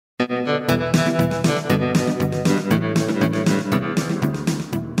School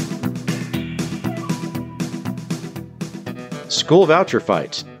voucher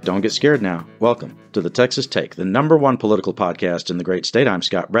fights. Don't get scared now. Welcome to the Texas Take, the #1 political podcast in the great state. I'm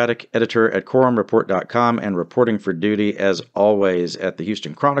Scott Braddock, editor at quorumreport.com and reporting for duty, as always, at the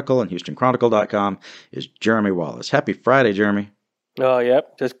Houston Chronicle, and HoustonChronicle.com is Jeremy Wallace. Happy Friday, Jeremy. Oh,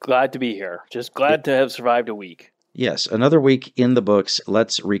 yep. Just glad to be here. Just glad to have survived a week. Yes, another week in the books.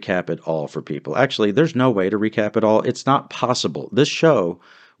 Let's recap it all for people. Actually, there's no way to recap it all. It's not possible. This show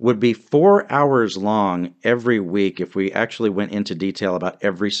would be 4 hours long every week if we actually went into detail about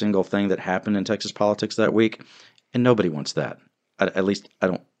every single thing that happened in Texas politics that week, and nobody wants that. At least I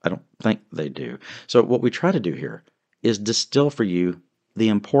don't think they do. So what we try to do here is distill for you the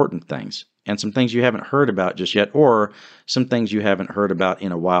important things and some things you haven't heard about just yet, or some things you haven't heard about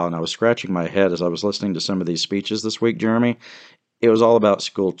in a while. And I was scratching my head as I was listening to some of these speeches this week, Jeremy. It was all about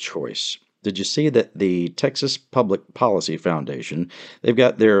school choice. Did you see that the Texas Public Policy Foundation, they've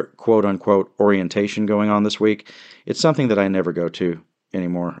got their quote-unquote orientation going on this week? It's something that I never go to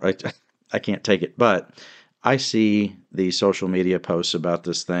anymore. I can't take it. But I see the social media posts about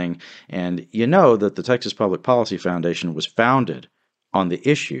this thing, and you know that the Texas Public Policy Foundation was founded on the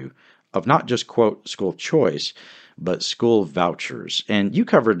issue of not just, quote, school choice, but school vouchers. And you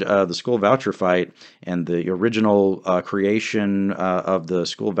covered the school voucher fight and the original creation of the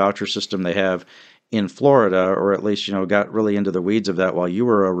school voucher system they have in Florida, or at least, got really into the weeds of that while you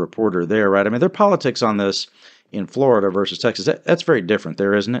were a reporter there, right? I mean, their politics on this in Florida versus Texas, that's very different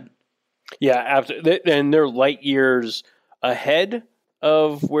there, isn't it? Yeah, absolutely. And they're light years ahead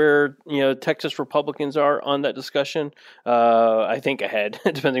of where Texas Republicans are on that discussion. I think ahead,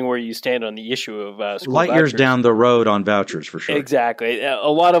 depending where you stand on the issue of school light vouchers. Years down the road on vouchers, for sure. Exactly. A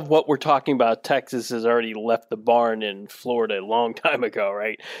lot of what we're talking about, Texas has already left the barn in Florida a long time ago,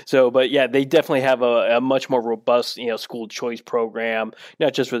 right? So, but yeah, they definitely have a much more robust, school choice program,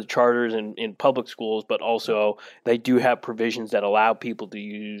 not just for the charters in public schools, but also they do have provisions that allow people to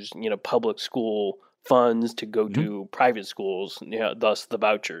use, public school funds to go to private schools, thus the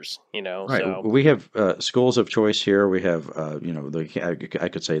vouchers, Right. So we have schools of choice here. We have, I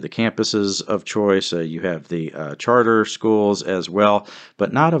could say the campuses of choice. You have the charter schools as well,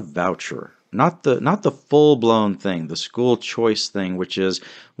 but not a voucher. Not the full-blown thing, the school choice thing, which is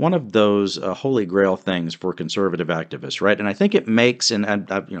one of those holy grail things for conservative activists, right? And I think it makes, and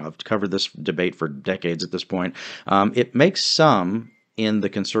I've covered this debate for decades at this point, it makes some in the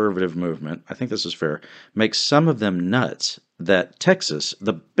conservative movement, I think this is fair, makes some of them nuts that Texas,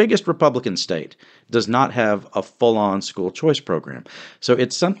 the biggest Republican state, does not have a full-on school choice program. So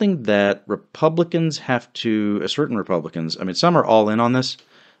it's something that Republicans have to, certain Republicans, I mean, some are all in on this.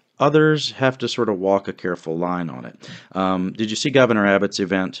 Others have to sort of walk a careful line on it. Did you see Governor Abbott's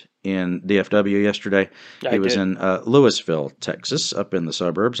event in DFW yesterday? He was in Lewisville, Texas, up in the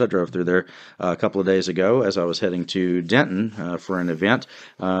suburbs. I drove through there a couple of days ago as I was heading to Denton for an event.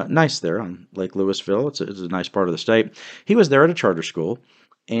 Nice there on Lake Lewisville. It's a nice part of the state. He was there at a charter school,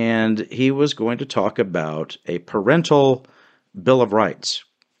 and he was going to talk about a parental Bill of Rights.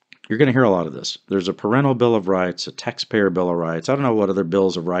 You're going to hear a lot of this. There's a parental Bill of Rights, a taxpayer Bill of Rights. I don't know what other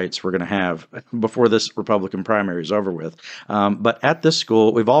bills of rights we're going to have before this Republican primary is over with. But at this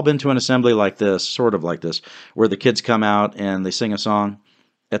school, we've all been to an assembly like this, sort of like this, where the kids come out and they sing a song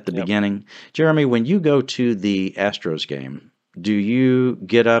at the beginning. Jeremy, when you go to the Astros game, do you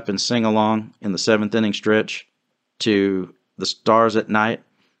get up and sing along in the 7th inning stretch to The Stars at Night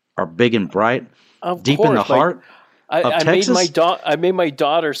Are Big and Bright, Deep in the Heart? I made my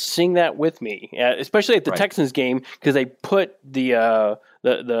daughter sing that with me, especially at the Texans game, because they put the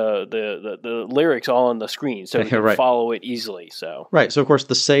lyrics all on the screen so we can follow it easily. So of course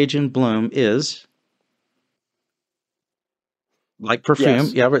the sage in bloom is like perfume.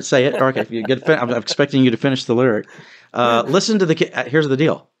 Yes. Yeah, but say it. Okay, you get. I'm expecting you to finish the lyric. Listen to the kid. Here's the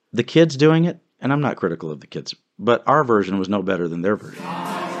deal: the kids doing it, and I'm not critical of the kids, but our version was no better than their version.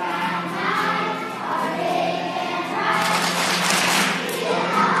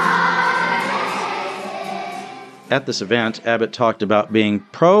 At this event, Abbott talked about being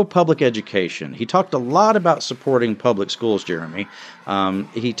pro-public education. He talked a lot about supporting public schools, Jeremy.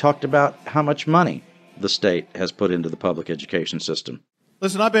 He talked about how much money the state has put into the public education system.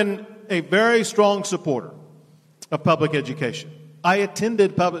 Listen, I've been a very strong supporter of public education. I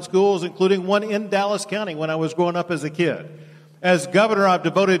attended public schools, including one in Dallas County when I was growing up as a kid. As governor, I've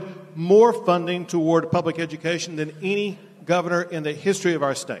devoted more funding toward public education than any governor in the history of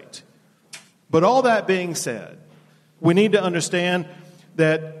our state. But all that being said, we need to understand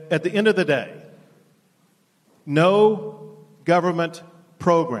that at the end of the day, no government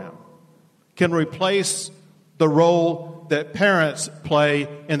program can replace the role that parents play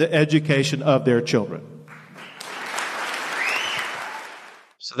in the education of their children.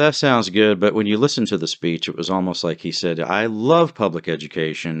 So that sounds good, but when you listen to the speech, it was almost like he said, I love public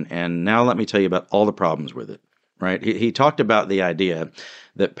education, and now let me tell you about all the problems with it, right? He talked about the idea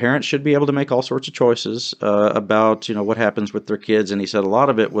that parents should be able to make all sorts of choices about, what happens with their kids, and he said a lot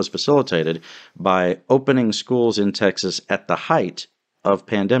of it was facilitated by opening schools in Texas at the height of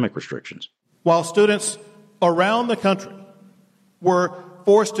pandemic restrictions. While students around the country were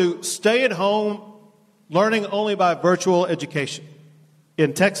forced to stay at home, learning only by virtual education,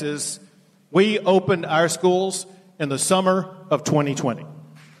 in Texas, we opened our schools in the summer of 2020.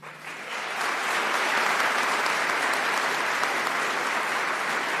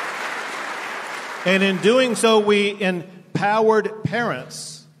 And in doing so, we empowered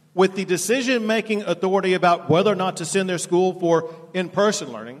parents with the decision-making authority about whether or not to send their school for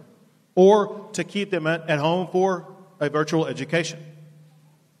in-person learning or to keep them at home for a virtual education.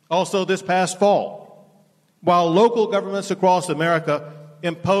 Also, this past fall, while local governments across America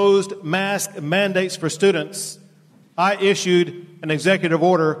imposed mask mandates for students, I issued an executive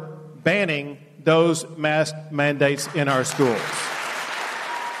order banning those mask mandates in our schools.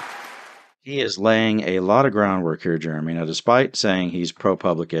 He is laying a lot of groundwork here, Jeremy. Now, despite saying he's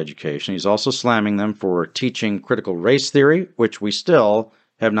pro-public education, he's also slamming them for teaching critical race theory, which we still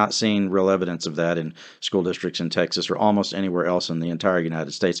have not seen real evidence of that in school districts in Texas or almost anywhere else in the entire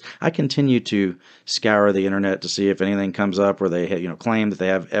United States. I continue to scour the internet to see if anything comes up where they claim that they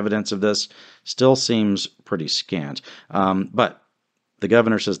have evidence of this. Still seems pretty scant. But the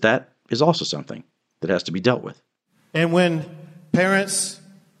governor says that is also something that has to be dealt with. And when parents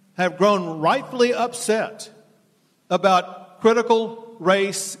have grown rightfully upset about critical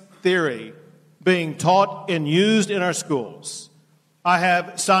race theory being taught and used in our schools, I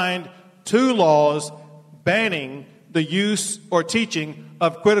have signed 2 laws banning the use or teaching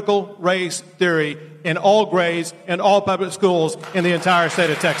of critical race theory in all grades and all public schools in the entire state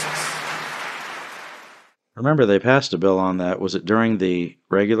of Texas. Remember, they passed a bill on that. Was it during the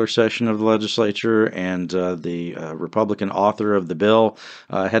regular session of the legislature? And the Republican author of the bill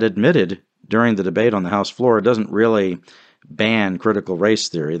had admitted during the debate on the House floor it doesn't really ban critical race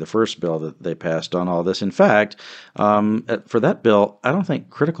theory, the first bill that they passed on all this. In fact, for that bill, I don't think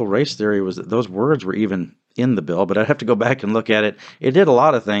critical race theory those words were even in the bill, but I'd have to go back and look at it. It did a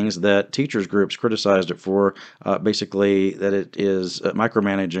lot of things that teachers groups criticized it for, basically that it is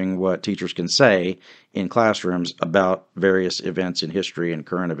micromanaging what teachers can say in classrooms about various events in history and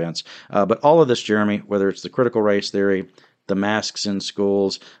current events. But all of this, Jeremy, whether it's the critical race theory, the masks in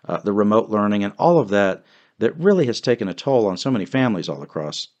schools, the remote learning, and all of that really has taken a toll on so many families all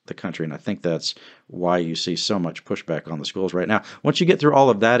across the country. And I think that's why you see so much pushback on the schools right now. Once you get through all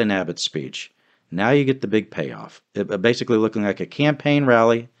of that in Abbott's speech, now you get the big payoff. It basically looking like a campaign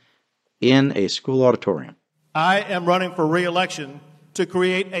rally in a school auditorium. I am running for re-election to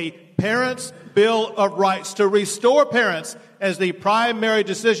create a Parents' Bill of Rights to restore parents as the primary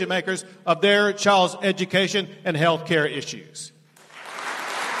decision makers of their child's education and health care issues.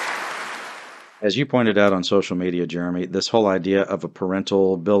 As you pointed out on social media, Jeremy, this whole idea of a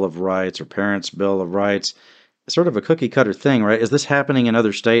parental bill of rights or parents' bill of rights is sort of a cookie cutter thing, right? Is this happening in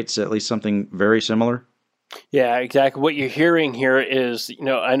other states, at least something very similar? Yeah, exactly. What you're hearing here is,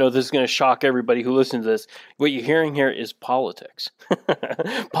 I know this is going to shock everybody who listens to this. What you're hearing here is politics.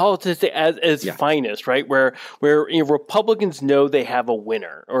 Politics at its finest, right? Where Republicans know they have a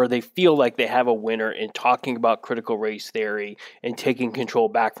winner, or they feel like they have a winner in talking about critical race theory and taking control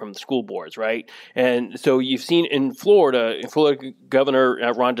back from the school boards, right? And so you've seen in Florida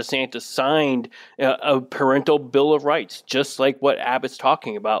Governor Ron DeSantis signed a parental bill of rights, just like what Abbott's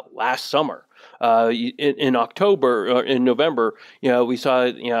talking about last summer. In October or in November, we saw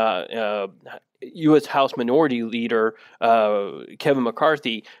U.S. House Minority Leader Kevin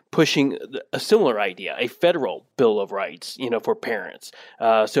McCarthy pushing a similar idea, a federal bill of rights, for parents.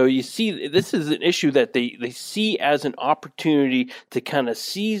 So you see, this is an issue that they see as an opportunity to kind of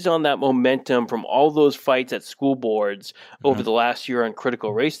seize on that momentum from all those fights at school boards over the last year on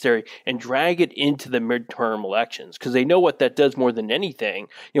critical race theory and drag it into the midterm elections, because they know what that does more than anything.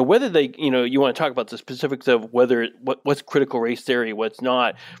 Whether they, you want to talk about the specifics of what's critical race theory, what's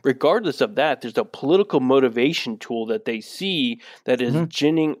not. Regardless of that, there's a political motivation tool that they see that is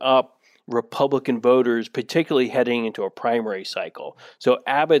ginning up Republican voters, particularly heading into a primary cycle. So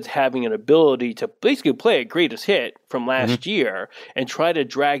Abbott's having an ability to basically play a greatest hit from last year and try to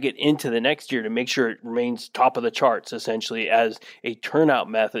drag it into the next year to make sure it remains top of the charts, essentially, as a turnout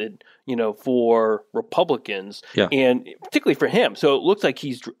method, for Republicans, Yeah. and particularly for him. So it looks like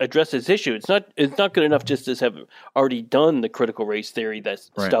he's addressed this issue. It's not good enough just to have already done the critical race theory, that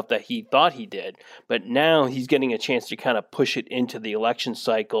Right. stuff that he thought he did, but now he's getting a chance to kind of push it into the election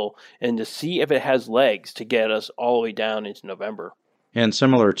cycle and to see if it has legs to get us all the way down into November. And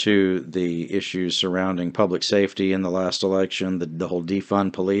similar to the issues surrounding public safety in the last election, the whole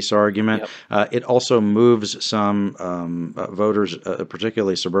defund police argument, it also moves some voters,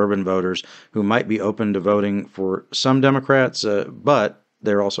 particularly suburban voters, who might be open to voting for some Democrats, but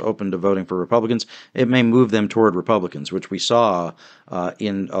they're also open to voting for Republicans. It may move them toward Republicans, which we saw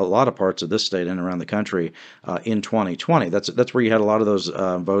in a lot of parts of this state and around the country in 2020. That's where you had a lot of those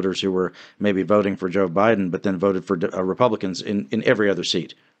voters who were maybe voting for Joe Biden, but then voted for Republicans in every other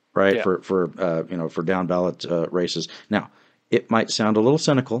seat, right? Yeah. For down ballot races. Now, it might sound a little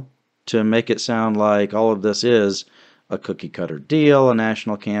cynical to make it sound like all of this is a cookie cutter deal, a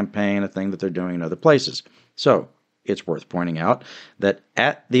national campaign, a thing that they're doing in other places. So it's worth pointing out that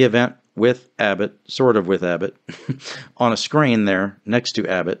at the event with Abbott, sort of with Abbott, on a screen there next to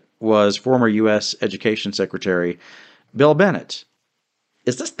Abbott was former U.S. Education Secretary Bill Bennett.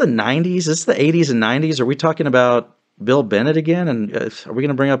 Is this the 90s? Is this the 80s and 90s? Are we talking about Bill Bennett again? And are we going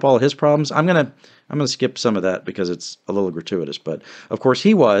to bring up all of his problems? I'm going to skip some of that because it's a little gratuitous. But of course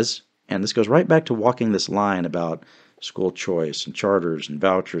he was, and this goes right back to walking this line about school choice and charters and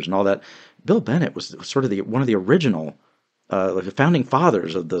vouchers and all that. Bill Bennett was sort of one of the original the founding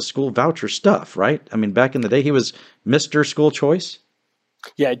fathers of the school voucher stuff, right? I mean, back in the day, he was Mr. School Choice.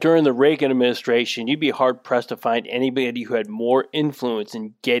 Yeah, during the Reagan administration, you'd be hard-pressed to find anybody who had more influence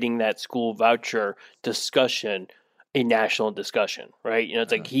in getting that school voucher discussion a national discussion, right?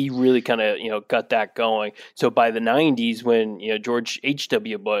 It's like he really kind of, got that going. So by the 90s, when, George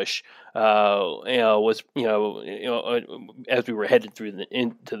H.W. Bush, was, as we were headed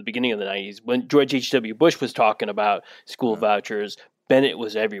into the beginning of the 90s, when George H.W. Bush was talking about school vouchers, Bennett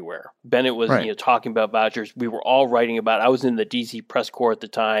was everywhere. Bennett was, Right. Talking about vouchers. We were all writing about. I was in the D.C. press corps at the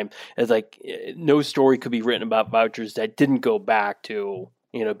time. It's like no story could be written about vouchers that didn't go back to,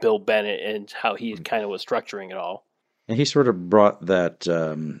 Bill Bennett and how he kind of was structuring it all. And he sort of brought that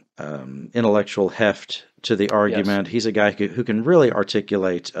intellectual heft to the argument. Yes. He's a guy who can really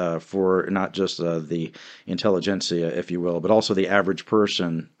articulate for not just the intelligentsia, if you will, but also the average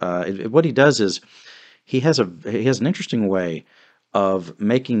person. What he does is he has an interesting way of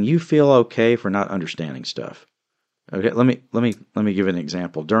making you feel okay for not understanding stuff. Okay, let me give an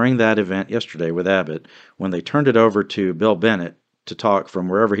example. During that event yesterday with Abbott, when they turned it over to Bill Bennett to talk from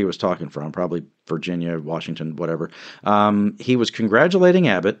wherever he was talking from, probably Virginia, Washington, whatever, he was congratulating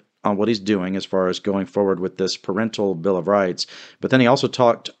Abbott on what he's doing as far as going forward with this parental Bill of Rights. But then he also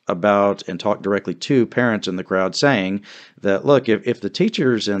talked directly to parents in the crowd, saying that, look, if the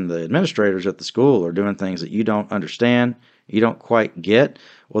teachers and the administrators at the school are doing things that you don't understand, you don't quite get,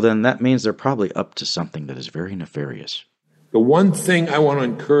 well, then that means they're probably up to something that is very nefarious. The one thing I want to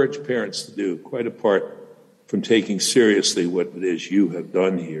encourage parents to do, quite apart from taking seriously what it is you have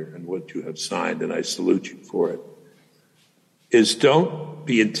done here and what you have signed, and I salute you for it, is don't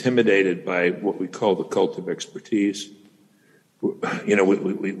be intimidated by what we call the cult of expertise.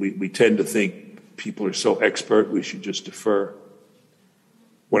 We tend to think people are so expert, we should just defer.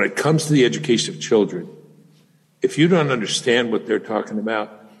 When it comes to the education of children, if you don't understand what they're talking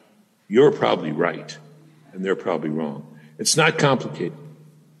about, you're probably right, and they're probably wrong. It's not complicated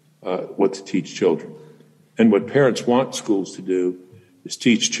what to teach children. And what parents want schools to do is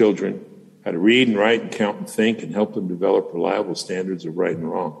teach children how to read and write and count and think and help them develop reliable standards of right and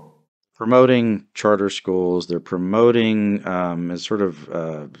wrong. Promoting charter schools, they're promoting as sort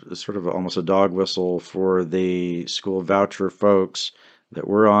of almost a dog whistle for the school voucher folks that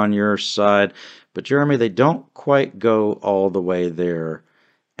we're on your side. But Jeremy, they don't quite go all the way there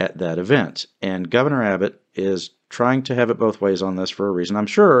at that event. And Governor Abbott is trying to have it both ways on this for a reason. I'm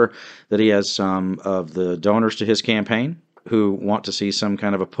sure that he has some of the donors to his campaign who want to see some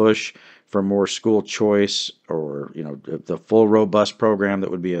kind of a push for more school choice or, the full robust program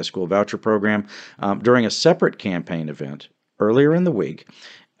that would be a school voucher program. During a separate campaign event earlier in the week,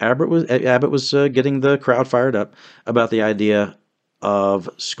 Abbott was getting the crowd fired up about the idea of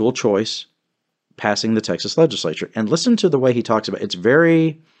school choice passing the Texas legislature. And listen to the way he talks about it. It's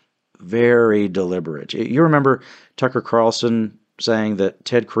very, very deliberate. You remember Tucker Carlson saying that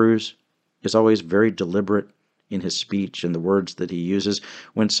Ted Cruz is always very deliberate in his speech and the words that he uses.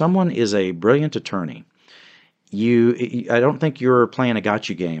 When someone is a brilliant attorney, I don't think you're playing a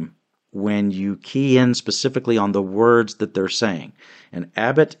gotcha game when you key in specifically on the words that they're saying. And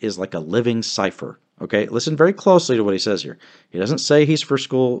Abbott is like a living cipher Okay, listen very closely to what he says here. He doesn't say he's for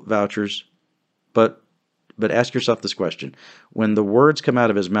school vouchers, but ask yourself this question. When the words come out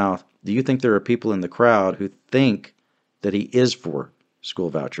of his mouth, do you think there are people in the crowd who think that he is for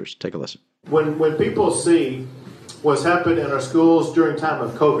school vouchers? Take a listen. When people see what's happened in our schools during time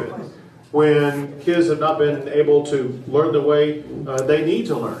of COVID, when kids have not been able to learn the way they need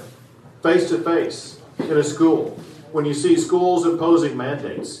to learn, face to face in a school, when you see schools imposing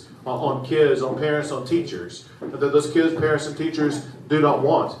mandates on kids, on parents, on teachers, that those kids, parents, and teachers do not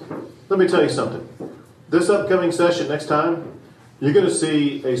want. Let me tell you something. This upcoming session next time, you're going to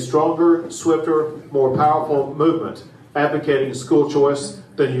see a stronger, swifter, more powerful movement advocating school choice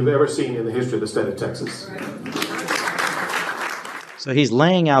than you've ever seen in the history of the state of Texas. So he's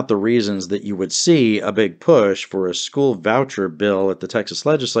laying out the reasons that you would see a big push for a school voucher bill at the Texas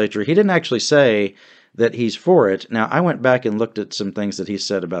legislature. He didn't actually say that he's for it. Now, I went back and looked at some things that he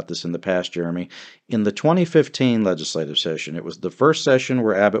said about this in the past, Jeremy. In the 2015 legislative session, it was the first session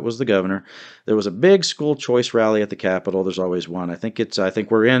where Abbott was the governor. There was a big school choice rally at the Capitol. There's always one. I think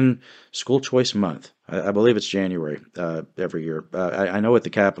we're in school choice month. I believe it's January every year. I know at the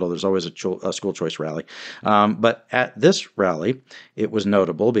Capitol there's always a school choice rally. But at this rally, it was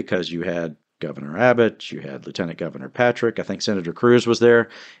notable because you had Governor Abbott, you had Lieutenant Governor Patrick, I think Senator Cruz was there.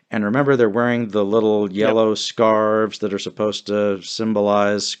 And remember, they're wearing the little yellow scarves that are supposed to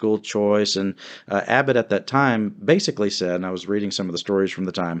symbolize school choice. And Abbott at that time basically said, and I was reading some of the stories from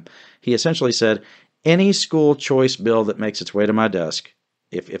the time, he essentially said, any school choice bill that makes its way to my desk,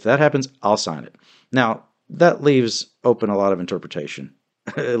 if that happens, I'll sign it. Now, that leaves open a lot of interpretation.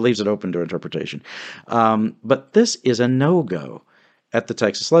 It leaves it open to interpretation. But this is a no-go at the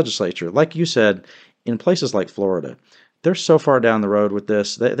Texas legislature. Like you said, in places like Florida, they're so far down the road with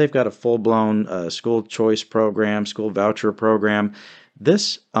this. They've got a full-blown school choice program, school voucher program.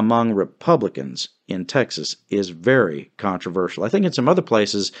 This, among Republicans in Texas, is very controversial. I think in some other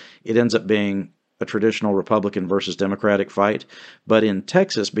places, it ends up being a traditional Republican versus Democratic fight, but in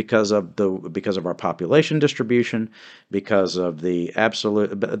Texas, because of our population distribution, because of the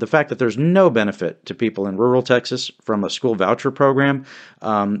fact that there's no benefit to people in rural Texas from a school voucher program,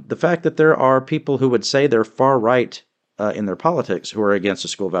 the fact that there are people who would say they're far right in their politics who are against a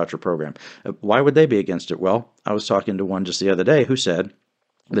school voucher program. Why would they be against it? Well, I was talking to one just the other day who said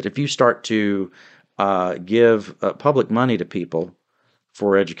that if you start to give public money to people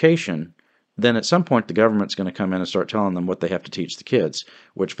for education, then at some point the government's going to come in and start telling them what they have to teach the kids,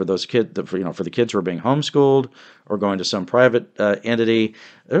 which for those kids, for the kids who are being homeschooled or going to some private entity,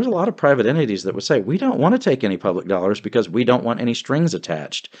 there's a lot of private entities that would say, we don't want to take any public dollars because we don't want any strings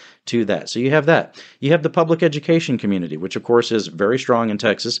attached to that. So you have that. You have the public education community, which of course is very strong in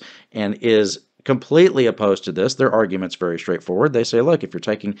Texas and is completely opposed to this. Their argument's very straightforward. They say, look, if you're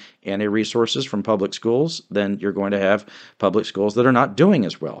taking any resources from public schools, then you're going to have public schools that are not doing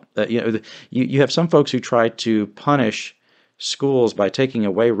as well. You have some folks who try to punish schools by taking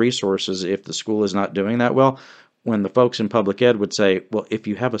away resources if the school is not doing that well, when the folks in public ed would say, well, if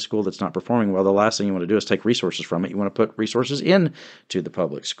you have a school that's not performing well, the last thing you want to do is take resources from it. You want to put resources into the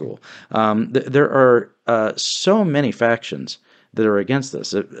public school. There are so many factions that are against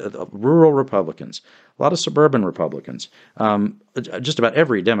this. Rural Republicans, a lot of suburban Republicans, just about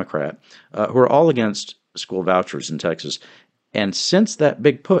every Democrat, who are all against school vouchers in Texas. And since that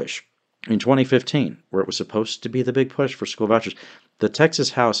big push in 2015, where it was supposed to be the big push for school vouchers, the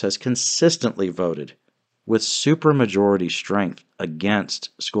Texas House has consistently voted with supermajority strength against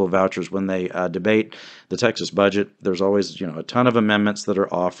school vouchers. When they debate the Texas budget, there's always a ton of amendments that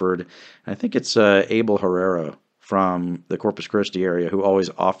are offered. I think it's Abel Herrera from the Corpus Christi area who always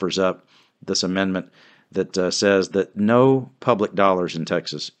offers up this amendment that says that no public dollars in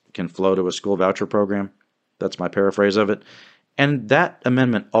Texas can flow to a school voucher program. That's my paraphrase of it. And that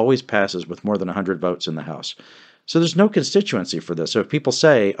amendment always passes with more than 100 votes in the House. So there's no constituency for this. So if people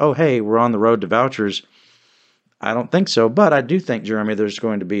say, oh, hey, we're on the road to vouchers, I don't think so. But I do think, Jeremy, there's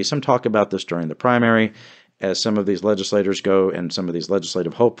going to be some talk about this during the primary as some of these legislators go and some of these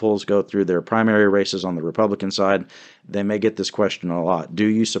legislative hopefuls go through their primary races on the Republican side. They may get this question a lot. Do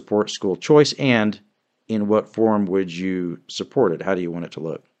you support school choice, and in what form would you support it? How do you want it to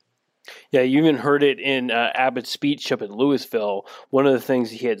look? Yeah, you even heard it in Abbott's speech up in Louisville. One of the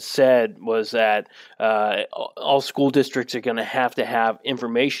things he had said was that all school districts are going to have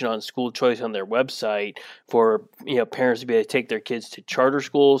information on school choice on their website for parents to be able to take their kids to charter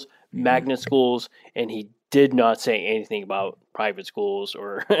schools, magnet schools, and he did not say anything about private schools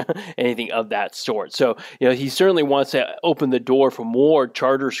or anything of that sort. So, he certainly wants to open the door for more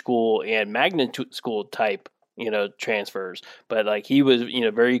charter school and magnet school type transfers, but like he was,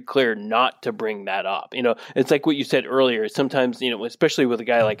 very clear not to bring that up. It's like what you said earlier. Sometimes, especially with a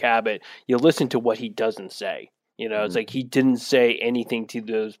guy like Abbott, you listen to what he doesn't say. It's like he didn't say anything to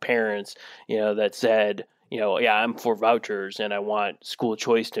those parents, that said, yeah, I'm for vouchers and I want school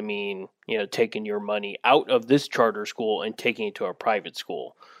choice to mean, taking your money out of this charter school and taking it to a private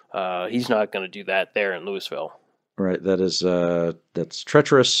school. He's not going to do that there in Louisville. Right. That's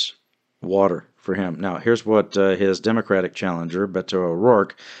treacherous water for him. Now, here's what his Democratic challenger, Beto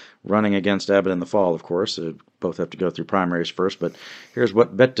O'Rourke, running against Abbott in the fall, of course. Both have to go through primaries first, but here's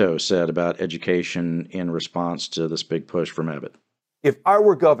what Beto said about education in response to this big push from Abbott. If I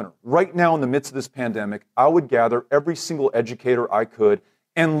were governor right now in the midst of this pandemic, I would gather every single educator I could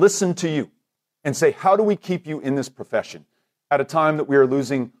and listen to you and say, how do we keep you in this profession at a time that we are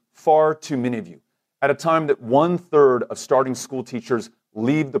losing far too many of you, at a time that 1/3 of starting school teachers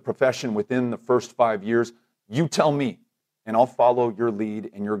leave the profession within the first 5 years? You tell me, and I'll follow your lead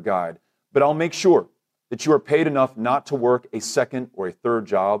and your guide. But I'll make sure that you are paid enough not to work a second or a third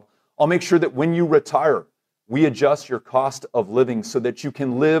job. I'll make sure that when you retire, we adjust your cost of living so that you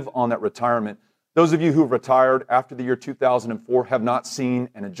can live on that retirement. Those of you who retired after the year 2004 have not seen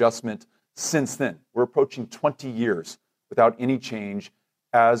an adjustment since then. We're approaching 20 years without any change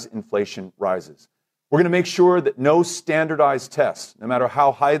as inflation rises. We're going to make sure that no standardized test, no matter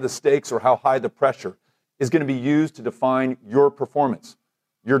how high the stakes or how high the pressure, is going to be used to define your performance,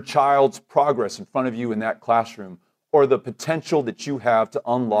 your child's progress in front of you in that classroom, or the potential that you have to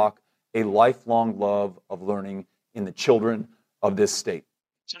unlock a lifelong love of learning in the children of this state.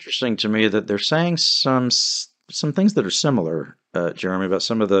 It's interesting to me that they're saying some things that are similar, Jeremy, about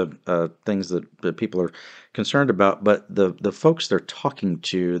some of the things that people are concerned about, but the folks they're talking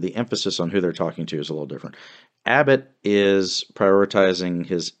to, the emphasis on who they're talking to is a little different. Abbott is prioritizing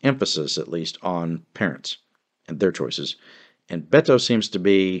his emphasis, at least, on parents and their choices. And Beto seems to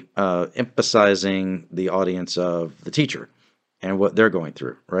be emphasizing the audience of the teacher and what they're going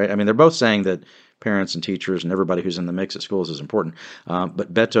through, right? I mean, they're both saying that parents and teachers and everybody who's in the mix at schools is important.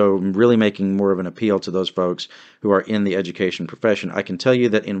 But Beto really making more of an appeal to those folks who are in the education profession. I can tell you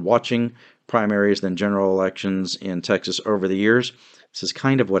that in watching primaries than general elections in Texas over the years, this is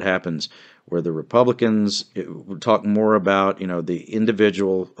kind of what happens, where the Republicans talk more about, the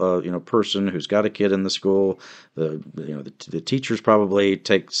individual, person who's got a kid in the school. The teachers probably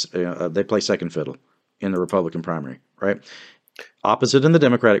they play second fiddle in the Republican primary, right? Opposite in the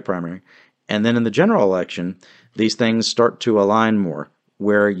Democratic primary. And then in the general election, these things start to align more,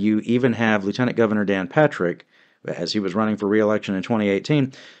 where you even have Lieutenant Governor Dan Patrick, as he was running for re-election in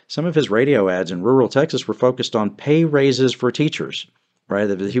 2018, some of his radio ads in rural Texas were focused on pay raises for teachers, right?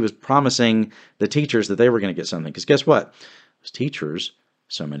 That he was promising the teachers that they were going to get something. Because guess what? Those teachers,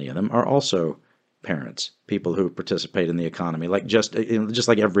 so many of them, are also parents, people who participate in the economy, like just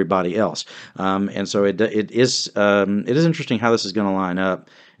like everybody else. And so it is interesting how this is going to line up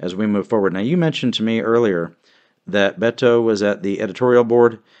as we move forward. Now, you mentioned to me earlier that Beto was at the editorial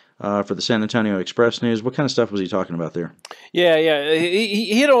board for the San Antonio Express News. What kind of stuff was he talking about there? Yeah.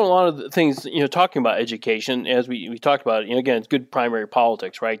 He hit on a lot of the things, talking about education, as we talked about. Again, it's good primary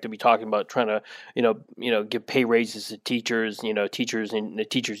politics, right? To be talking about trying to, give pay raises to teachers. Teachers and the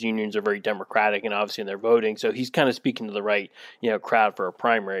teachers unions are very democratic, and obviously in their voting. So he's kind of speaking to the right, crowd for a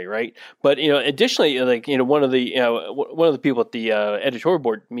primary, right? But additionally, one of the people at the editorial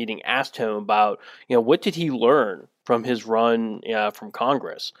board meeting asked him about, what did he learn from his run from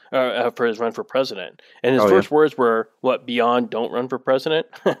Congress, for his run for president. And his first words were, what, beyond don't run for president?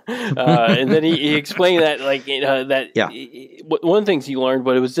 And then he explained that, one of the things he learned,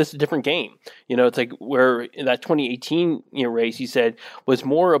 but it was just a different game. It's like where in that 2018 race, he said, was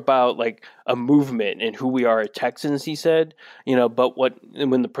more about like a movement and who we are as Texans, he said, but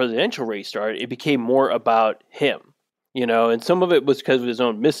when the presidential race started, it became more about him. And some of it was because of his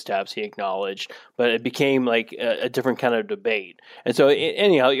own missteps, he acknowledged, but it became like a different kind of debate. And so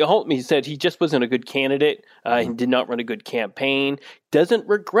anyhow, he said he just wasn't a good candidate. He did not run a good campaign, doesn't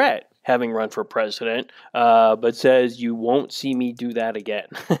regret having run for president, but says you won't see me do that again.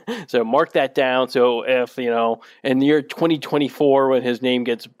 So mark that down. So if, in the year 2024, when his name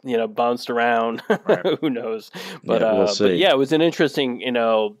gets, bounced around, right. Who knows? But, we'll see. But yeah, it was an interesting,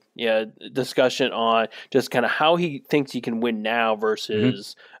 discussion on just kind of how he thinks he can win now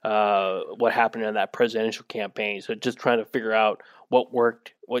versus what happened in that presidential campaign. So just trying to figure out what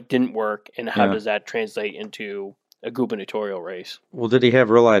worked, what didn't work, and how does that translate into a gubernatorial race. Well, did he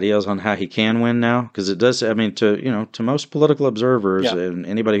have real ideas on how he can win now? Because it does, to most political observers and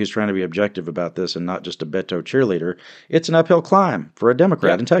anybody who's trying to be objective about this and not just a Beto cheerleader, it's an uphill climb for a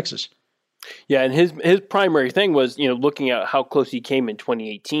Democrat in Texas. Yeah, and his primary thing was, looking at how close he came in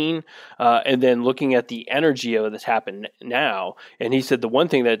 2018, and then looking at the energy of this happen now. And he said the one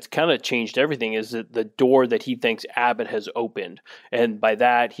thing that's kind of changed everything is that the door that he thinks Abbott has opened, and by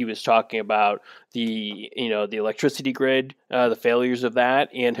that he was talking about the electricity grid, the failures of that,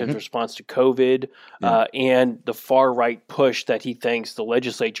 and his response to COVID, and the far right push that he thinks the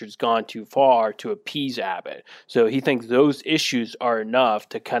legislature's gone too far to appease Abbott. So he thinks those issues are enough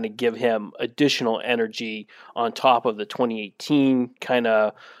to kind of give him additional energy on top of the 2018 kind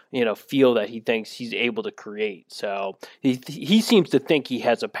of feel that he thinks he's able to create. So he seems to think he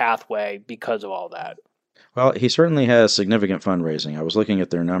has a pathway because of all that. Well, he certainly has significant fundraising. I was looking at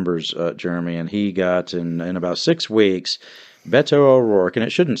their numbers, Jeremy, and he got in about 6 weeks, Beto O'Rourke, and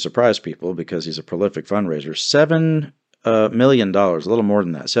it shouldn't surprise people because he's a prolific fundraiser, $7 million, a little more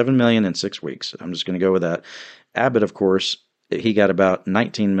than that, $7 million in 6 weeks. I'm just going to go with that. Abbott, of course, he got about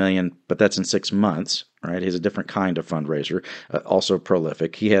 19 million, but that's in 6 months, right? He's a different kind of fundraiser, also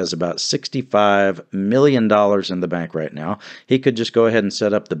prolific. He has about $65 million in the bank right now. He could just go ahead and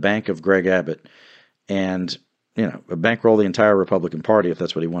set up the Bank of Greg Abbott and bankroll the entire Republican Party if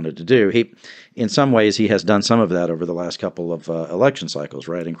that's what he wanted to do. In some ways, he has done some of that over the last couple of election cycles,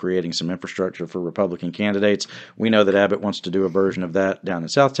 right, in creating some infrastructure for Republican candidates. We know that Abbott wants to do a version of that down in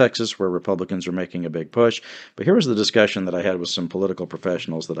South Texas, where Republicans are making a big push. But here was the discussion that I had with some political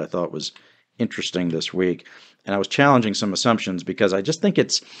professionals that I thought was interesting this week, and I was challenging some assumptions because I just think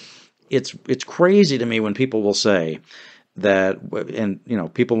it's crazy to me when people will say that,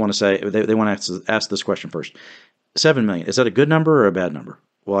 and people want to say they want to ask this question first: 7 million, is that a good number or a bad number?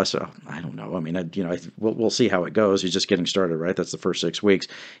 Well, I said, I don't know. I mean, we'll see how it goes. He's just getting started, right? That's the first 6 weeks.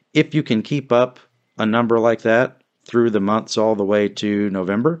 If you can keep up a number like that through the months all the way to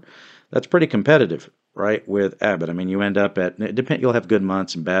November, that's pretty competitive, right? With Abbott, I mean, you end up you'll have good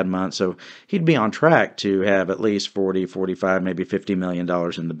months and bad months. So he'd be on track to have at least 40, 45, maybe $50 million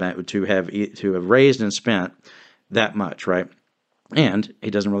in the bank to have raised and spent that much, right? And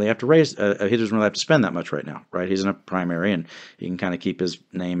he doesn't really have to spend that much right now, right? He's in a primary and he can kind of keep his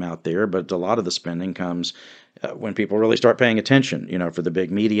name out there, but a lot of the spending comes when people really start paying attention, for the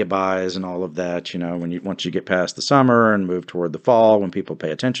big media buys and all of that, once you get past the summer and move toward the fall, when people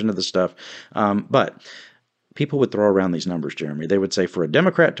pay attention to the stuff. But people would throw around these numbers, Jeremy. They would say for a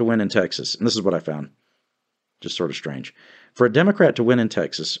Democrat to win in Texas, and this is what I found just sort of strange. For a Democrat to win in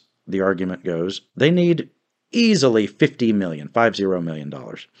Texas, the argument goes, they need easily $50 million.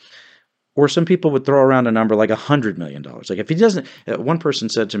 Or some people would throw around a number like $100 million. Like if he doesn't, one person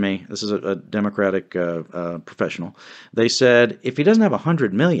said to me, this is a Democratic professional, they said, if he doesn't have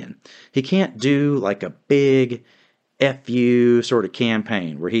 $100 million, he can't do like a big FU sort of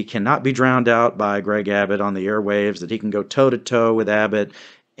campaign where he cannot be drowned out by Greg Abbott on the airwaves, that he can go toe-to-toe with Abbott.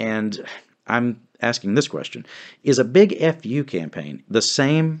 And I'm asking this question: is a big FU campaign the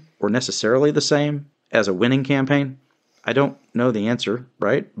same or necessarily the same as a winning campaign? I don't know the answer,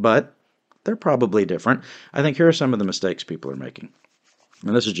 right? But they're probably different. I think here are some of the mistakes people are making.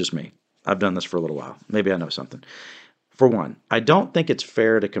 And this is just me. I've done this for a little while. Maybe I know something. For one, I don't think it's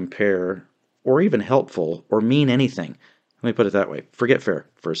fair to compare or even helpful or mean anything. Let me put it that way. Forget fair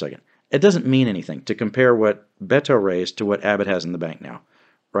for a second. It doesn't mean anything to compare what Beto raised to what Abbott has in the bank now,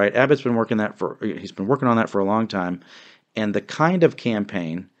 right? Abbott's been working on that for a long time. And the kind of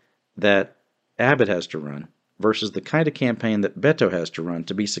campaign that Abbott has to run versus the kind of campaign that Beto has to run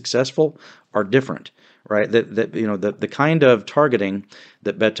to be successful are different, right? The kind of targeting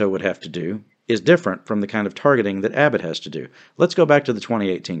that Beto would have to do is different from the kind of targeting that Abbott has to do. Let's go back to the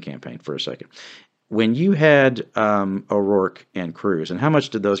 2018 campaign for a second. When you had O'Rourke and Cruz, and how much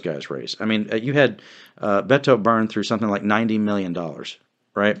did those guys raise? I mean, you had Beto burn through something like $90 million,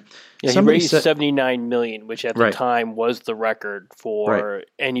 right? Yeah, he raised $79 million, which at the right. time was the record for right.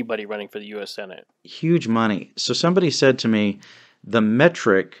 anybody running for the U.S. Senate. Huge money. So somebody said to me, the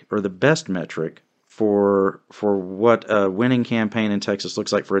metric or the best metric for what a winning campaign in Texas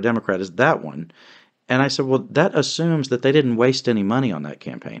looks like for a Democrat is that one. And I said, well, that assumes that they didn't waste any money on that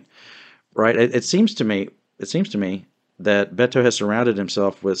campaign, right? It seems to me that Beto has surrounded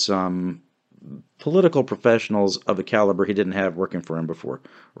himself with some political professionals of a caliber he didn't have working for him before,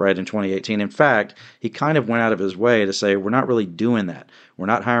 right, in 2018. In fact, he kind of went out of his way to say, we're not really doing that. We're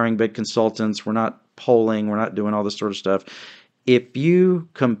not hiring big consultants. We're not polling. We're not doing all this sort of stuff. If you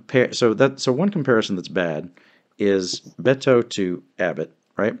compare, so one comparison that's bad is Beto to Abbott,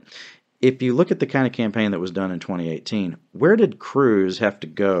 right? If you look at the kind of campaign that was done in 2018, where did Cruz have to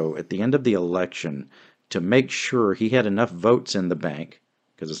go at the end of the election to make sure he had enough votes in the bank?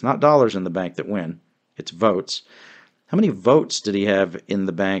 Because it's not dollars in the bank that win, it's votes. How many votes did he have in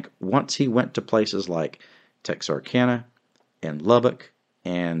the bank once he went to places like Texarkana and Lubbock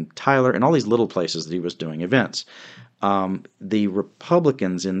and Tyler and all these little places that he was doing events? The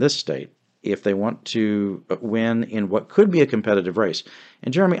Republicans in this state, if they want to win in what could be a competitive race.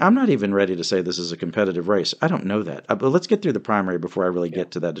 And Jeremy, I'm not even ready to say this is a competitive race. I don't know that. But let's get through the primary before I really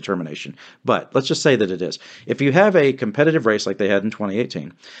get to that determination. But let's just say that it is. If you have a competitive race like they had in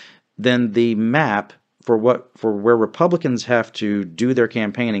 2018, then the map for where Republicans have to do their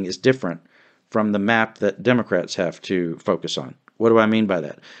campaigning is different from the map that Democrats have to focus on. What do I mean by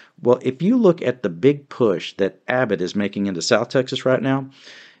that? Well, if you look at the big push that Abbott is making into South Texas right now,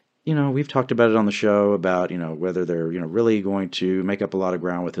 we've talked about it on the show about, whether they're, really going to make up a lot of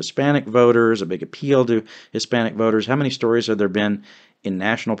ground with Hispanic voters, a big appeal to Hispanic voters. How many stories have there been in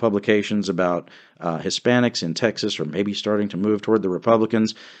national publications about Hispanics in Texas or maybe starting to move toward the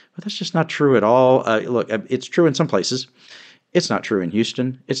Republicans? But that's just not true at all. Look, it's true in some places. It's not true in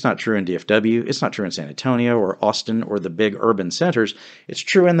Houston. It's not true in DFW. It's not true in San Antonio or Austin or the big urban centers. It's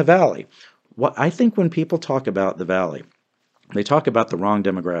true in the Valley. What I think when people talk about the Valley, they talk about the wrong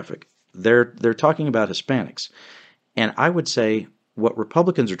demographic. They're talking about Hispanics. And I would say what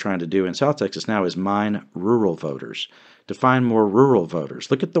Republicans are trying to do in South Texas now is mine rural voters, to find more rural voters.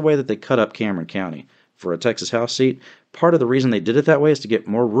 Look at the way that they cut up Cameron County for a Texas House seat. Part of the reason they did it that way is to get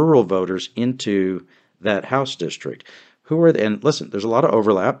more rural voters into that House district. And listen, there's a lot of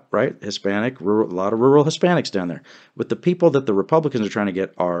overlap, right? Hispanic, rural, a lot of rural Hispanics down there. But the people that the Republicans are trying to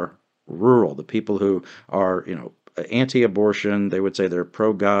get are rural, the people who are, anti-abortion. They would say they're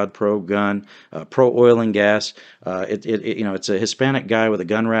pro-God, pro-gun, pro-oil and gas. It's a Hispanic guy with a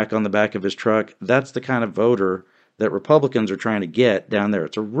gun rack on the back of his truck. That's the kind of voter that Republicans are trying to get down there.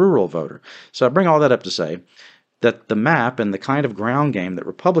 It's a rural voter. So I bring all that up to say that the map and the kind of ground game that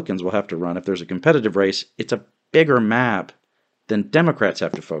Republicans will have to run if there's a competitive race, it's a bigger map than Democrats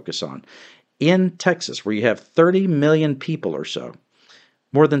have to focus on. In Texas, where you have 30 million people or so,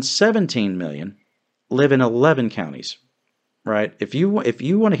 more than 17 million live in 11 counties, right? If you want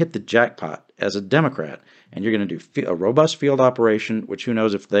to hit the jackpot as a Democrat and you're going to do a robust field operation, which who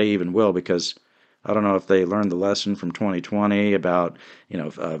knows if they even will, because I don't know if they learned the lesson from 2020 about,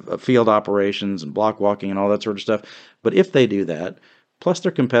 field operations and block walking and all that sort of stuff. But if they do that, plus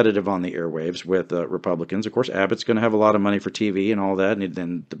they're competitive on the airwaves with Republicans. Of course, Abbott's going to have a lot of money for TV and all that, and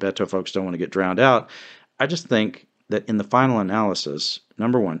then the Beto folks don't want to get drowned out. I just think that in the final analysis,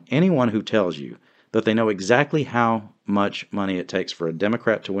 number one, anyone who tells you that they know exactly how much money it takes for a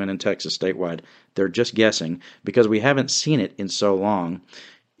Democrat to win in Texas statewide, they're just guessing because we haven't seen it in so long.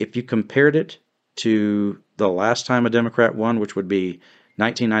 If you compared it to the last time a Democrat won, which would be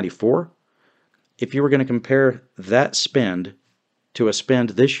 1994, if you were going to compare that spend to a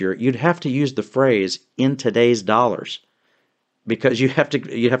spend this year, you'd have to use the phrase in today's dollars because you'd have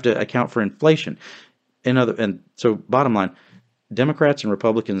to account for inflation. And so bottom line, Democrats and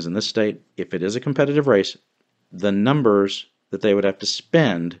Republicans in this state, if it is a competitive race, the numbers that they would have to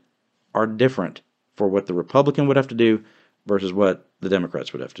spend are different for what the Republican would have to do versus what the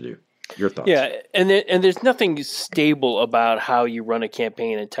Democrats would have to do. Your thoughts? Yeah, and there's nothing stable about how you run a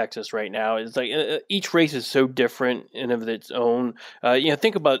campaign in Texas right now. It's like each race is so different in of its own.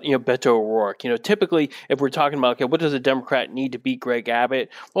 Think about Beto O'Rourke. Typically, if we're talking about what does a Democrat need to beat Greg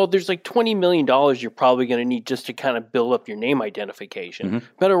Abbott? Well, there's like $20 million you're probably going to need just to kind of build up your name identification.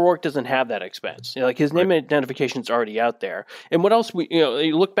 Mm-hmm. Beto O'Rourke doesn't have that expense. His name identification is already out there. And what else?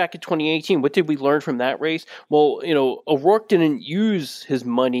 You look back at 2018. What did we learn from that race? Well, O'Rourke didn't use his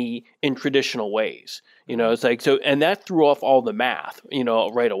money in traditional ways. It's like, so, and that threw off all the math,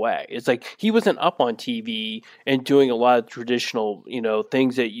 right away. It's like he wasn't up on TV and doing a lot of traditional,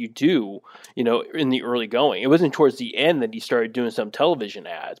 things that you do, in the early going. It wasn't towards the end that he started doing some television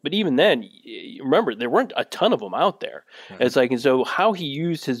ads. But even then, remember, there weren't a ton of them out there. Mm-hmm. It's like, and so how he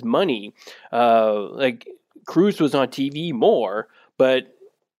used his money, like Cruz was on TV more, but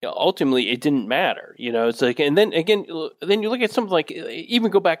ultimately it didn't matter. It's like, and then again, then you look at something like,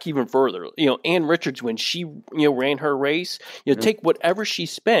 even go back even further, Ann Richards, when she, ran her race, take whatever she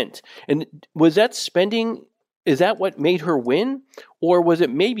spent, and was that spending, is that what made her win? Or was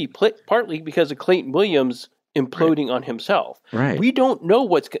it maybe partly because of Clayton Williams imploding on himself? Right. We don't know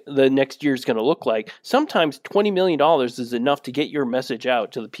what the next year is going to look like. Sometimes $20 million is enough to get your message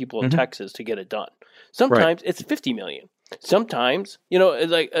out to the people of Texas to get it done. Sometimes it's $50 million. Sometimes,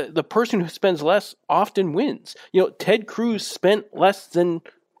 the person who spends less often wins. Ted Cruz spent less than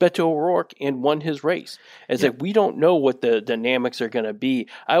Beto O'Rourke and won his race. It's like we don't know what the dynamics are going to be.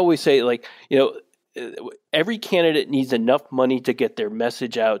 I always say, every candidate needs enough money to get their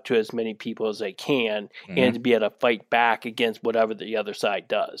message out to as many people as they can, and to be able to fight back against whatever the other side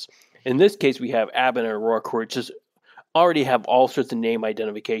does. In this case, we have Abbott and O'Rourke, who just already have all sorts of name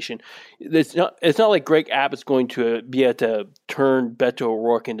identification. It's not like Greg Abbott's going to be able to turn Beto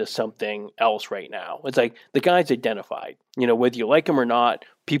O'Rourke into something else right now. It's like the guy's identified. Whether you like him or not,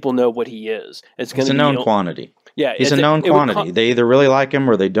 people know what he is. It's going to be a known quantity. Yeah, he's a known quantity. They either really like him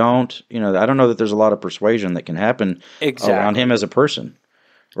or they don't. I don't know that there's a lot of persuasion that can happen around him as a person,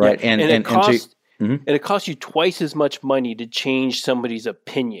 right? Yeah. And it costs you twice as much money to change somebody's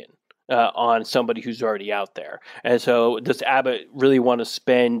opinion on somebody who's already out there. And so does Abbott really want to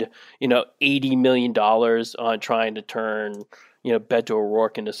spend, $80 million on trying to turn, Beto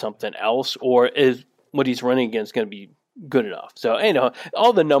O'Rourke into something else? Or is what he's running against going to be good enough? So,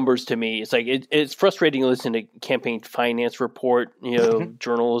 all the numbers to me, it's like, it's frustrating to listen to campaign finance report,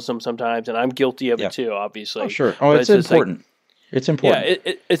 journalism sometimes. And I'm guilty of it too, obviously. Oh, sure. Oh, it's important. It's important.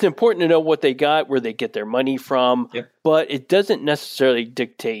 Yeah, it's important to know what they got, where they get their money from, but it doesn't necessarily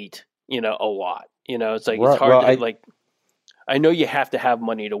dictate a lot. It's like, it's hard to I know you have to have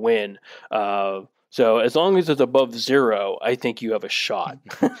money to win. So as long as it's above zero, I think you have a shot.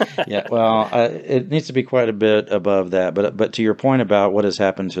 Yeah, well, it needs to be quite a bit above that. But to your point about what has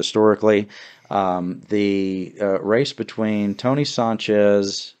happened historically, the race between Tony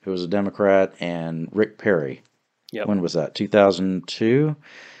Sanchez, who was a Democrat, and Rick Perry. Yep. When was that? 2002?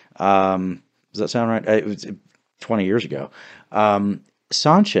 Does that sound right? It was 20 years ago.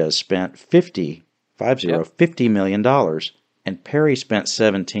 Sanchez spent $50 million, and Perry spent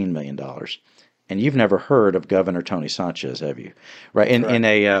 $17 million. And you've never heard of Governor Tony Sanchez, have you? Right? In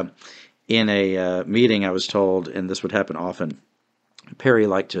a meeting, I was told, and this would happen often, Perry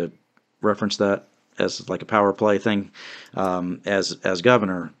liked to reference that as like a power play thing. As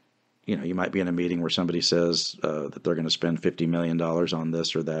governor, you might be in a meeting where somebody says that they're going to spend $50 million on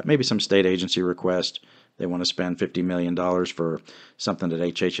this or that. Maybe some state agency request. They want to spend $50 million for something at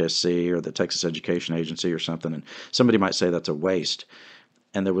HHSC or the Texas Education Agency or something, and somebody might say that's a waste.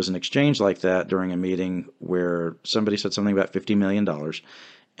 And there was an exchange like that during a meeting where somebody said something about $50 million,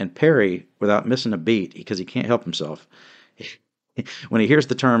 and Perry, without missing a beat, because he can't help himself, when he hears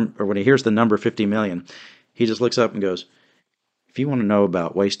the term or when he hears the number 50 million, he just looks up and goes, "If you want to know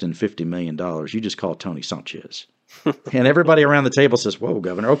about wasting $50 million, you just call Tony Sanchez." And everybody around the table says, "Whoa,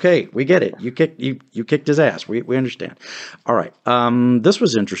 Governor, okay, we get it. You kicked his ass. We understand." All right. This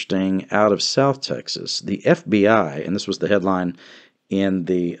was interesting out of South Texas. The FBI, and this was the headline in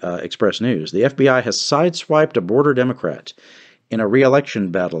the Express News, the FBI has sideswiped a border Democrat in a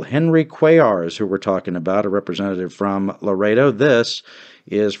re-election battle. Henry Cuellar, who we're talking about, a representative from Laredo. This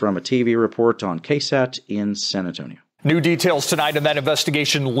is from a TV report on KSAT in San Antonio. New details tonight in that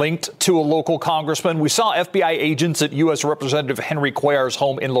investigation linked to a local congressman. We saw FBI agents at U.S. Representative Henry Cuellar's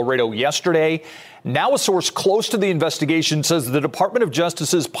home in Laredo yesterday. Now a source close to the investigation says the Department of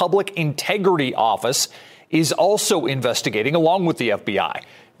Justice's Public Integrity Office is also investigating along with the FBI.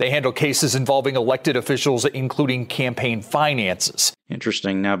 They handle cases involving elected officials, including campaign finances.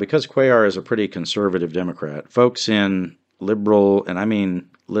 Interesting. Now, because Cuellar is a pretty conservative Democrat, folks in liberal, and I mean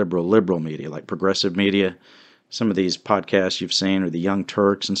liberal media, like progressive media, some of these podcasts you've seen, or the Young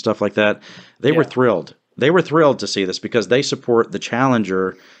Turks and stuff like that, they were thrilled. They were thrilled to see this because they support the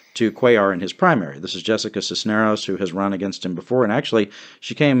challenger to Cuellar in his primary. This is Jessica Cisneros, who has run against him before, and actually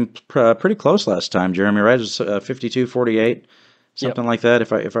she came pretty close last time, Jeremy, right? It was 52-48, something like that,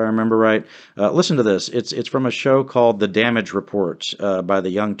 if I remember right. Listen to this. It's from a show called The Damage Report by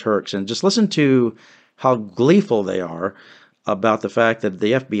the Young Turks, and just listen to how gleeful they are about the fact that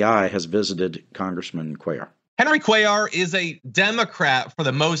the FBI has visited Congressman Cuellar. Henry Cuellar is a Democrat for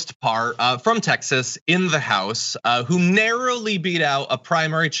the most part from Texas in the House who narrowly beat out a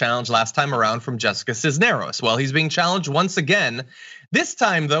primary challenge last time around from Jessica Cisneros. Well, he's being challenged once again. This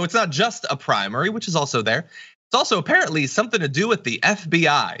time, though, it's not just a primary, which is also there. It's also apparently something to do with the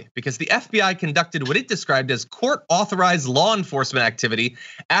FBI, because the FBI conducted what it described as court-authorized law enforcement activity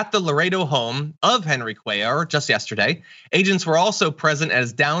at the Laredo home of Henry Cuellar just yesterday. Agents were also present at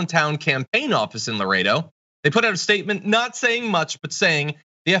his downtown campaign office in Laredo. They put out a statement not saying much, but saying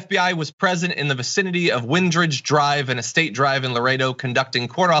the FBI was present in the vicinity of Windridge Drive and Estate Drive in Laredo conducting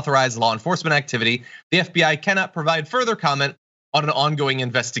court-authorized law enforcement activity. The FBI cannot provide further comment on an ongoing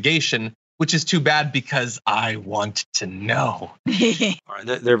investigation, which is too bad because I want to know. All right,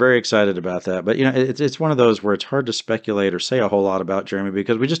 they're very excited about that. But, it's one of those where it's hard to speculate or say a whole lot about, Jeremy,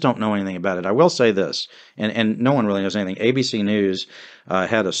 because we just don't know anything about it. I will say this, and no one really knows anything. ABC News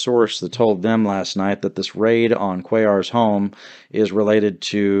had a source that told them last night that this raid on Cuellar's home is related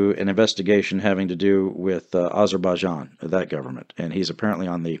to an investigation having to do with Azerbaijan, that government, and he's apparently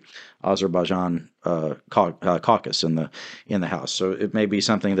on the Azerbaijan caucus in the House. So it may be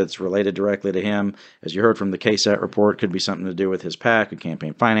something that's related directly to him. As you heard from the KSAT report, could be something to do with his PAC and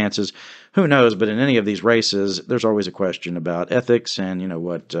campaign finances. Who knows? But in any of these races, there's always a question about ethics and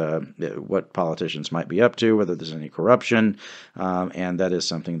what politicians might be up to, whether there's any corruption, and that is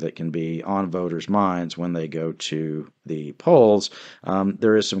something that can be on voters' minds when they go to the polls.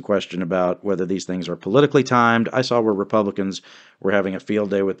 There is some question about whether these things are politically timed. I saw where Republicans were having a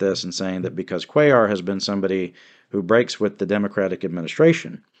field day with this and saying that because Cuellar has been somebody who breaks with the Democratic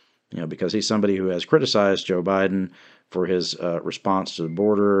administration, because he's somebody who has criticized Joe Biden for his response to the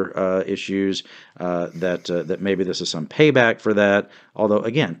border issues, that maybe this is some payback for that. Although,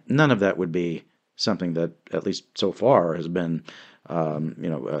 again, none of that would be something that, at least so far, has been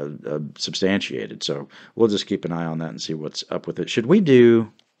substantiated. So we'll just keep an eye on that and see what's up with it. Should we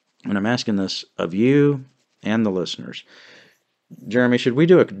do, and I'm asking this of you and the listeners, Jeremy, should we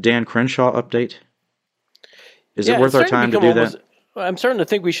do a Dan Crenshaw update? Is it worth our time to do that? I'm starting to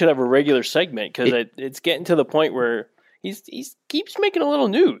think we should have a regular segment because it's getting to the point where he keeps making a little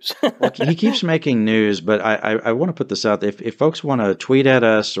news. Well, he keeps making news, but I want to put this out there. If folks want to tweet at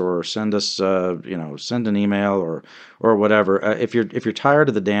us or send us, send an email or whatever, if you're tired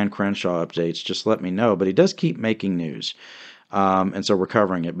of the Dan Crenshaw updates, just let me know. But he does keep making news, and so we're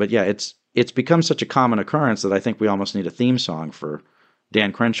covering it. But yeah, it's become such a common occurrence that I think we almost need a theme song for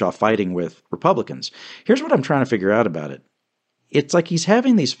Dan Crenshaw fighting with Republicans. Here's what I'm trying to figure out about it. It's like he's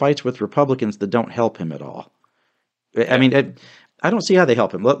having these fights with Republicans that don't help him at all. I mean, I don't see how they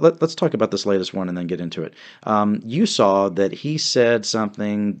help him. Let's talk about this latest one and then get into it. You saw that he said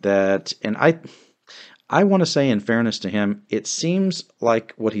something that, and I want to say in fairness to him, it seems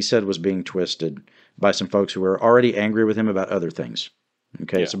like what he said was being twisted by some folks who are already angry with him about other things.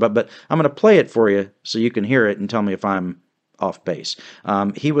 Okay, so but I'm going to play it for you so you can hear it and tell me if I'm off base.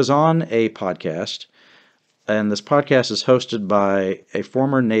 He was on a podcast, and this podcast is hosted by a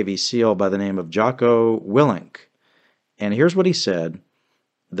former Navy SEAL by the name of Jocko Willink. And here's what he said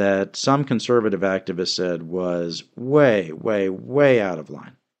that some conservative activists said was way, way, way out of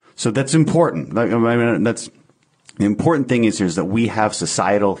line. So that's important. I mean, that's the important thing is that we have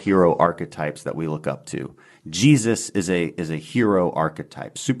societal hero archetypes that we look up to. Jesus is a hero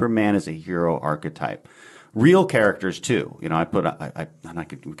archetype. Superman is a hero archetype. Real characters too. We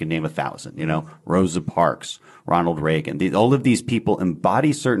could name 1,000. Rosa Parks, Ronald Reagan. All of these people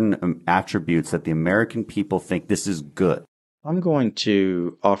embody certain attributes that the American people think this is good. I'm going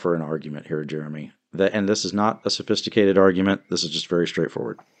to offer an argument here, Jeremy, and this is not a sophisticated argument. This is just very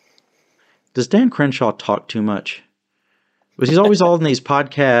straightforward. Does Dan Crenshaw talk too much? Because he's always all in these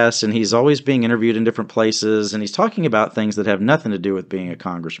podcasts, and he's always being interviewed in different places, and he's talking about things that have nothing to do with being a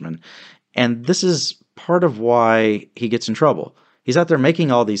congressman. And this is part of why he gets in trouble. He's out there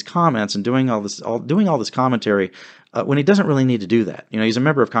making all these comments and doing all this commentary when he doesn't really need to do that. He's a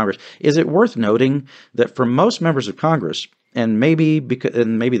member of Congress. Is it worth noting that for most members of Congress, and maybe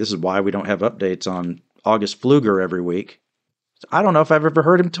this is why we don't have updates on August Pfluger every week, I don't know if I've ever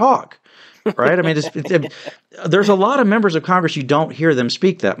heard him talk. Right? I mean, there's a lot of members of Congress you don't hear them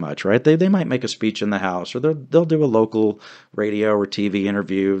speak that much, right? They might make a speech in the House, or they'll do a local radio or TV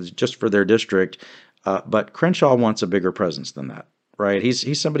interview just for their district. But Crenshaw wants a bigger presence than that, right?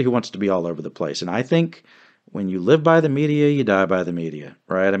 He's somebody who wants to be all over the place. And I think when you live by the media, you die by the media,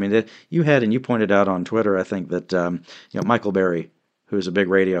 right? I mean, you pointed out on Twitter, I think that Michael Berry, who's a big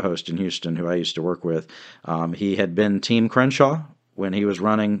radio host in Houston, who I used to work with, he had been Team Crenshaw when he was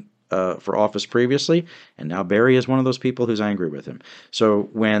running for office previously, and now Barry is one of those people who's angry with him. So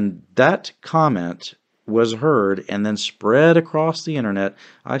when that comment was heard and then spread across the internet,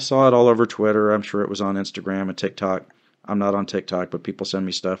 I saw it all over Twitter. I'm sure it was on Instagram and TikTok. I'm not on TikTok, but people send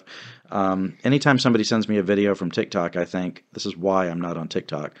me stuff. Anytime somebody sends me a video from TikTok, I think this is why I'm not on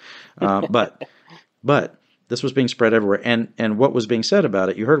TikTok. But this was being spread everywhere, and what was being said about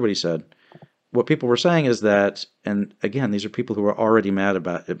it, you heard what he said. What people were saying is that, and again, these are people who are already mad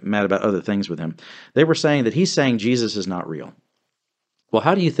about other things with him. They were saying that he's saying Jesus is not real. Well,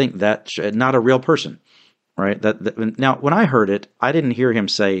 how do you think that not a real person, right? Now, when I heard it, I didn't hear him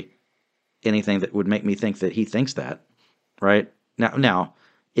say anything that would make me think that he thinks that, right? Now,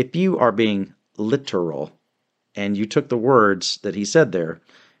 if you are being literal and you took the words that he said there,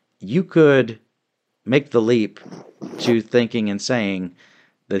 you could make the leap to thinking and saying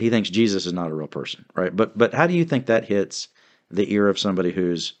that he thinks Jesus is not a real person, right? But how do you think that hits the ear of somebody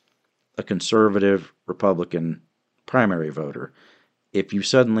who's a conservative Republican primary voter? if you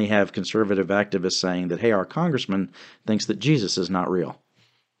suddenly have conservative activists saying that, hey, our congressman thinks that Jesus is not real?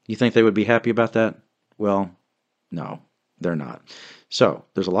 You think they would be happy about that? Well, no, they're not. So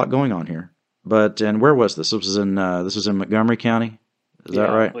there's a lot going on here. And where was this? This was in Montgomery County. Is that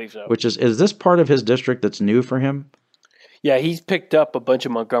right? I believe so. Which is this part of his district that's new for him? Yeah, he's picked up a bunch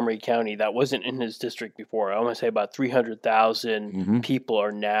of Montgomery County that wasn't in his district before. I want to say about 300,000 people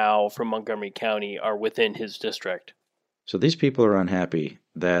are now from Montgomery County are within his district. So these people are unhappy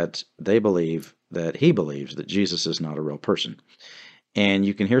that he believes that Jesus is not a real person. And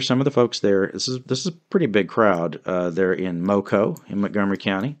you can hear some of the folks there. This is a pretty big crowd. They're in Moco in Montgomery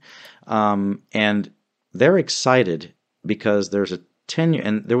County. And they're excited because there's a 10,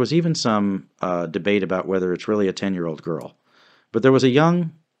 and there was even some debate about whether it's really a 10-year-old girl. But there was a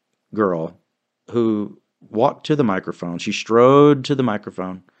young girl who walked to the microphone. She strode to the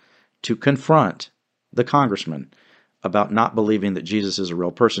microphone to confront the congressman about not believing that Jesus is a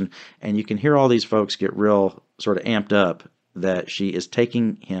real person. And you can hear all these folks get real sort of amped up that she is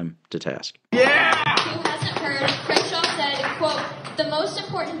taking him to task. Who hasn't heard, Crenshaw said, quote, "The most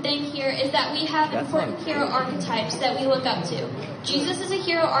important thing here is that we have important hero archetypes that we look up to. Jesus is a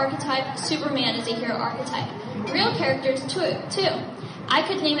hero archetype, Superman is a hero archetype. Real characters too. I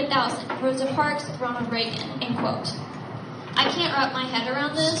could name 1,000. Rosa Parks, Ronald Reagan," end quote. I can't wrap my head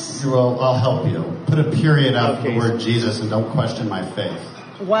around this. Well, I'll help you. Put a period after the word Jesus and don't question my faith.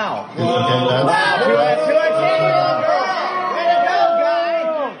 Wow. Okay, that's...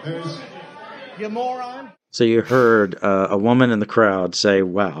 You moron. So you heard a woman in the crowd say,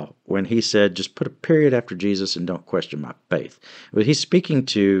 wow, when he said, just put a period after Jesus and don't question my faith. But he's speaking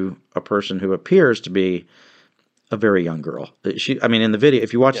to a person who appears to be a very young girl. In the video,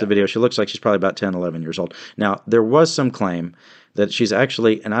 if you watch the video, she looks like she's probably about 10, 11 years old. Now, there was some claim that she's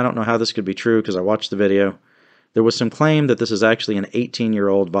actually, and I don't know how this could be true because I watched the video, there was some claim that this is actually an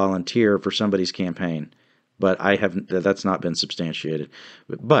 18-year-old volunteer for somebody's campaign. But that's not been substantiated.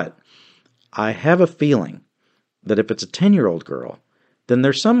 But I have a feeling that if it's a 10-year-old girl, then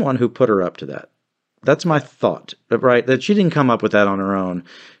there's someone who put her up to that. That's my thought, right? That she didn't come up with that on her own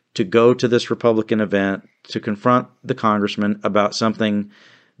to go to this Republican event to confront the congressman about something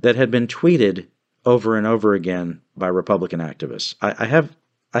that had been tweeted over and over again by Republican activists.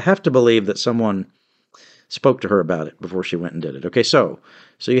 I have to believe that someone spoke to her about it before she went and did it. Okay, so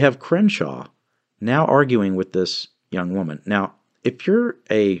you have Crenshaw now arguing with this young woman. Now, if you're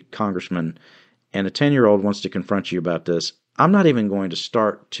a congressman and a 10-year-old wants to confront you about this, I'm not even going to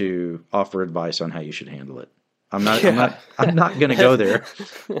start to offer advice on how you should handle it. I'm not going to go there.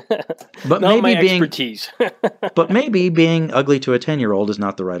 But not maybe my expertise. but maybe being ugly to a 10-year-old is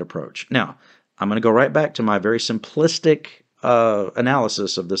not the right approach. Now, I'm going to go right back to my very simplistic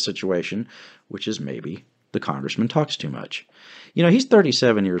analysis of this situation, which is maybe the congressman talks too much. He's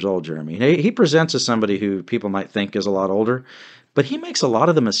 37 years old, Jeremy. He presents as somebody who people might think is a lot older, but he makes a lot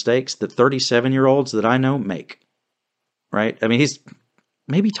of the mistakes that 37-year-olds that I know make, right? I mean, he's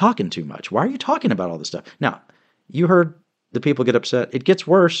maybe talking too much. Why are you talking about all this stuff? Now, you heard the people get upset. It gets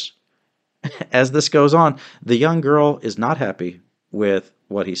worse as this goes on. The young girl is not happy with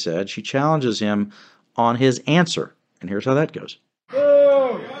what he said. She challenges him on his answer, and here's how that goes.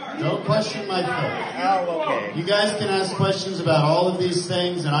 Don't question my faith. You guys can ask questions about all of these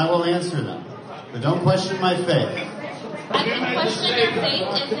things, and I will answer them. But don't question my faith. I can question your faith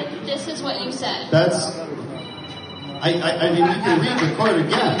if this is what you said. I mean, you can read the quote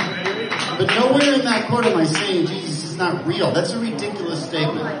again. But nowhere in that quote am I saying Jesus is not real. That's a ridiculous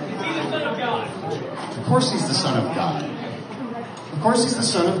statement. Of course he's the Son of God. Of course he's the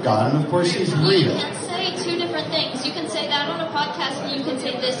Son of God, and of course he's real. You can't say two different things. You can say that on a podcast, and you can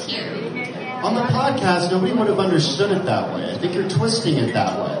say this here. On the podcast, nobody would have understood it that way. I think you're twisting it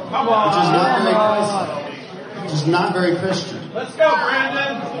that way. Which is not very Christian. Which is not very Christian. Let's go,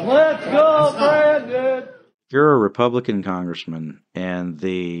 Brandon. Let's go, Brandon. If you're a Republican congressman and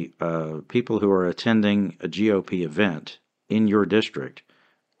the people who are attending a GOP event in your district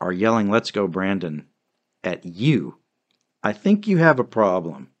are yelling, "Let's go, Brandon," at you, I think you have a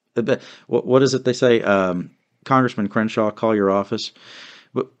problem. What is it they say? Congressman Crenshaw, call your office.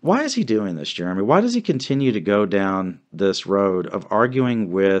 But why is he doing this, Jeremy? Why does he continue to go down this road of arguing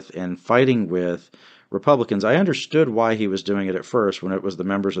with and fighting with Republicans? I understood why he was doing it at first when it was the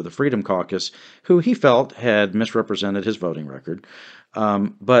members of the Freedom Caucus who he felt had misrepresented his voting record.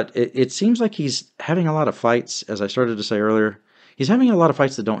 But it seems like he's having a lot of fights, as I started to say earlier. He's having a lot of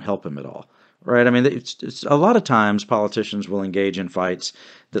fights that don't help him at all. Right? I mean, it's a lot of times politicians will engage in fights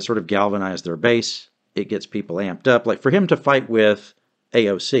that sort of galvanize their base. It gets people amped up. Like for him to fight with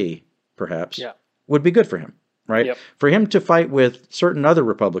AOC, perhaps, would be good for him. right? Yep. For him to fight with certain other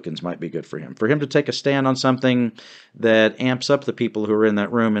Republicans might be good for him. For him to take a stand on something that amps up the people who are in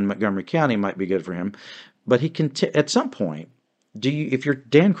that room in Montgomery County might be good for him. But he can, at some point, if you're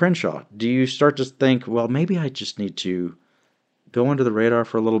Dan Crenshaw, do you start to think, well, maybe I just need to go under the radar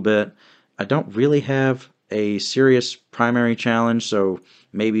for a little bit? I don't really have a serious primary challenge, so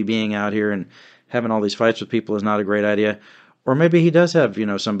maybe being out here and having all these fights with people is not a great idea. Or maybe he does have,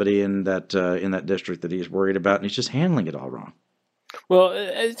 somebody in that district that he's worried about, and he's just handling it all wrong. Well,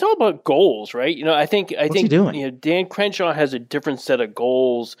 it's all about goals, right? I think he doing? Dan Crenshaw has a different set of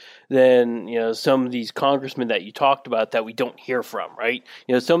goals than some of these congressmen that you talked about that we don't hear from, right?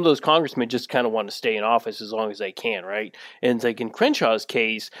 Some of those congressmen just kind of want to stay in office as long as they can, right? And it's like in Crenshaw's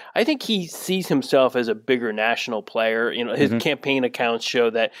case, I think he sees himself as a bigger national player. His campaign accounts show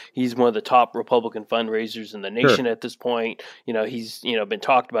that he's one of the top Republican fundraisers in the nation at this point. He's been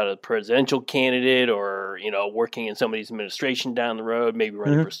talked about as a presidential candidate or working in somebody's administration down the road, maybe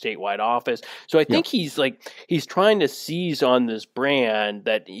running for statewide office. So I think he's trying to seize on this brand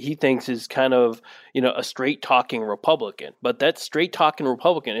that he thinks is kind of a straight talking Republican. But that straight talking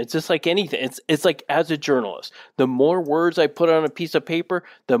Republican, it's just like anything. It's like, as a journalist, the more words I put on a piece of paper,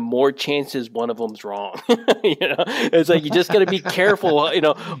 the more chances one of them's wrong. It's like you just got to be careful.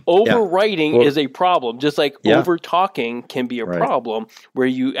 Overwriting is a problem, just like over talking can be a problem, where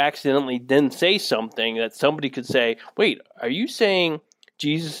you accidentally then say something that somebody could say, wait, are you saying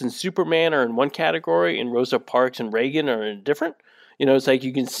Jesus and Superman are in one category and Rosa Parks and Reagan are in a different? It's like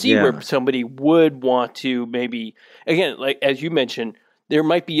you can see where somebody would want to maybe, again, like as you mentioned, there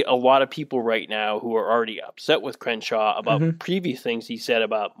might be a lot of people right now who are already upset with Crenshaw about previous things he said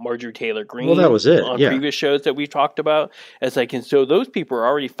about Marjorie Taylor Greene. Well, that was it. On previous shows that we've talked about. It's like, and so those people are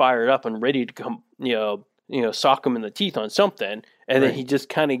already fired up and ready to come, sock him in the teeth on something. And then he just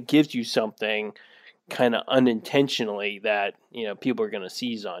kind of gives you something kind of unintentionally that people are going to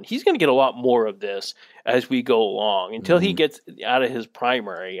seize on. He's going to get a lot more of this as we go along. Until he gets out of his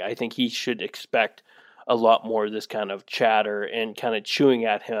primary, I think he should expect a lot more of this kind of chatter and kind of chewing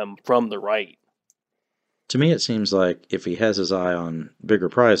at him from the right. To me, it seems like if he has his eye on bigger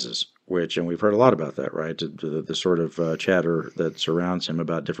prizes, and we've heard a lot about that, right? The sort of chatter that surrounds him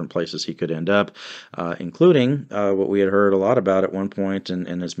about different places he could end up, including what we had heard a lot about at one point,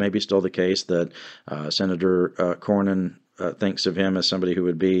 and it's maybe still the case, that Senator Cornyn thinks of him as somebody who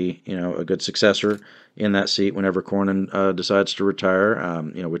would be, a good successor in that seat whenever Cornyn decides to retire,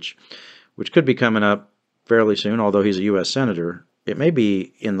 which could be coming up fairly soon, although he's a U.S. senator. It may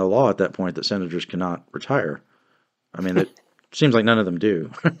be in the law at that point that senators cannot retire. I mean, it seems like none of them do.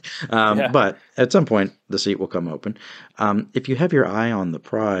 But at some point, the seat will come open. If you have your eye on the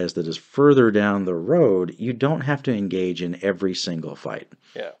prize that is further down the road, you don't have to engage in every single fight.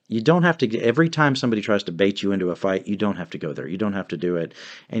 Yeah. You don't have to, every time somebody tries to bait you into a fight, you don't have to go there. You don't have to do it.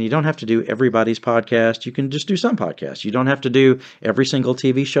 And you don't have to do everybody's podcast. You can just do some podcasts. You don't have to do every single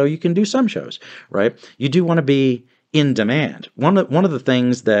TV show. You can do some shows, right? You do want to be in demand. One of the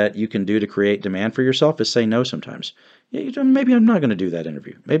things that you can do to create demand for yourself is say no sometimes. Maybe I'm not going to do that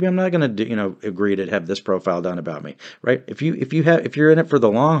interview. Maybe I'm not going to agree to have this profile done about me, right? If you're in it for the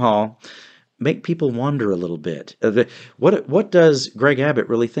long haul, make people wonder a little bit. What does Greg Abbott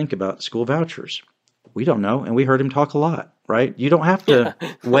really think about school vouchers? We don't know, and we heard him talk a lot, right? You don't have to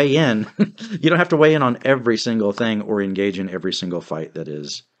weigh in. You don't have to weigh in on every single thing or engage in every single fight that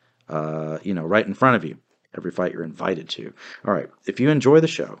is, right in front of you. Every fight you're invited to. All right. If you enjoy the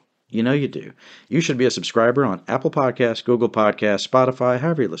show, you do, you should be a subscriber on Apple Podcasts, Google Podcasts, Spotify,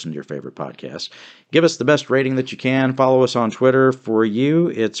 however you listen to your favorite podcasts. Give us the best rating that you can. Follow us on Twitter. For you,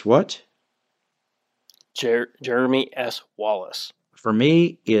 it's what? Jeremy S. Wallace. For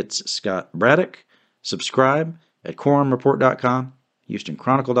me, it's Scott Braddock. Subscribe at quorumreport.com,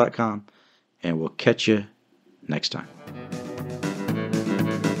 HoustonChronicle.com, and we'll catch you next time.